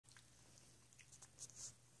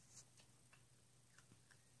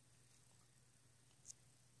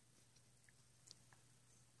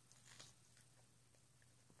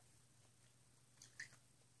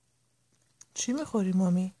چی میخوری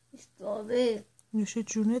مامی؟ استرابه. نوش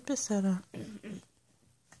جونت پسرم.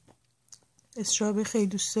 استرابه خیلی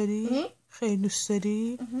دوست داری؟ خیلی دوست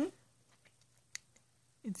داری؟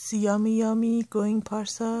 It's yummy yummy going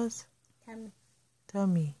پارساز.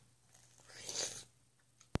 تامی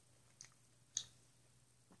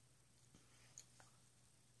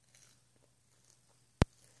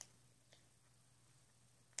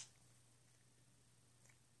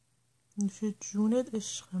نوش جونت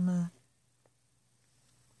عشق من.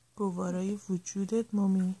 گوارای وجودت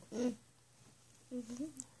مامی.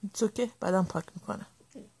 اوکی بعدم پاک میکنم.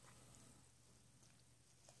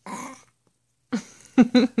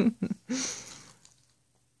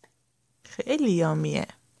 خیلی یامیه.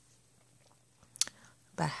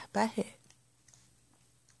 به بهه.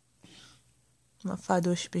 من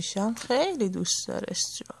فداش بشم. خیلی دوست داره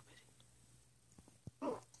استرابری.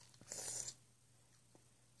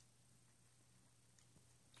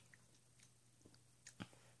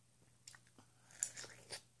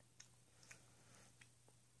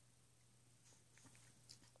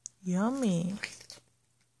 Yummy.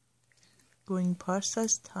 Going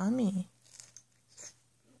Parsa's tummy.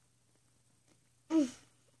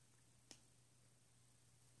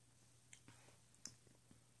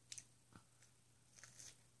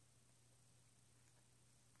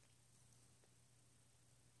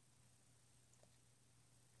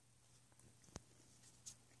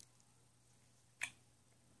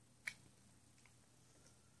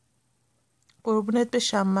 قربونت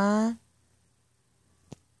بشم من.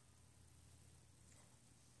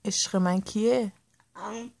 عشق من کیه؟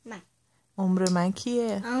 من. عمر من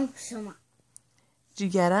کیه؟ شما.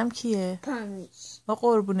 جیگرم کیه؟ پامیش. با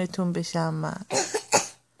قربونتون بشم من.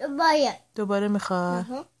 دوباره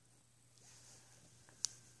میخوای؟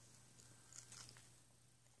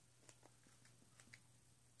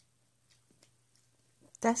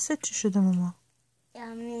 دستت چی شده ماما؟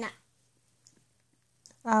 نه.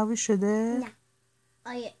 آبی شده؟ نه.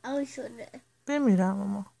 آبی شده. بمیرم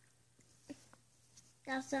ماما.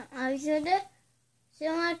 دستم آبی شده.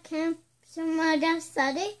 شما دست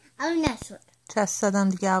زدی آبی نشد. چست زدم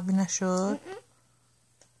دیگه آبی نشد؟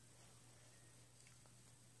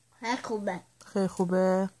 خیلی خوبه. خیلی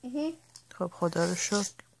خوبه؟ خب خدا رو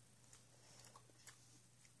شکر.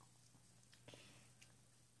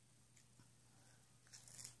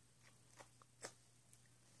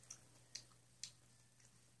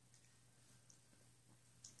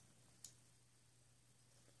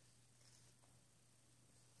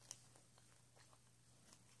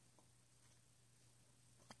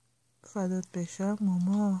 فدات بشم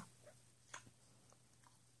ماما.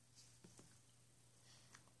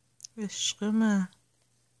 عشق من.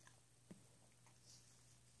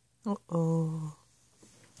 اوه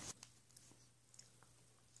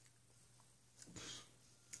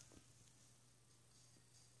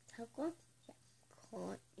تا کن.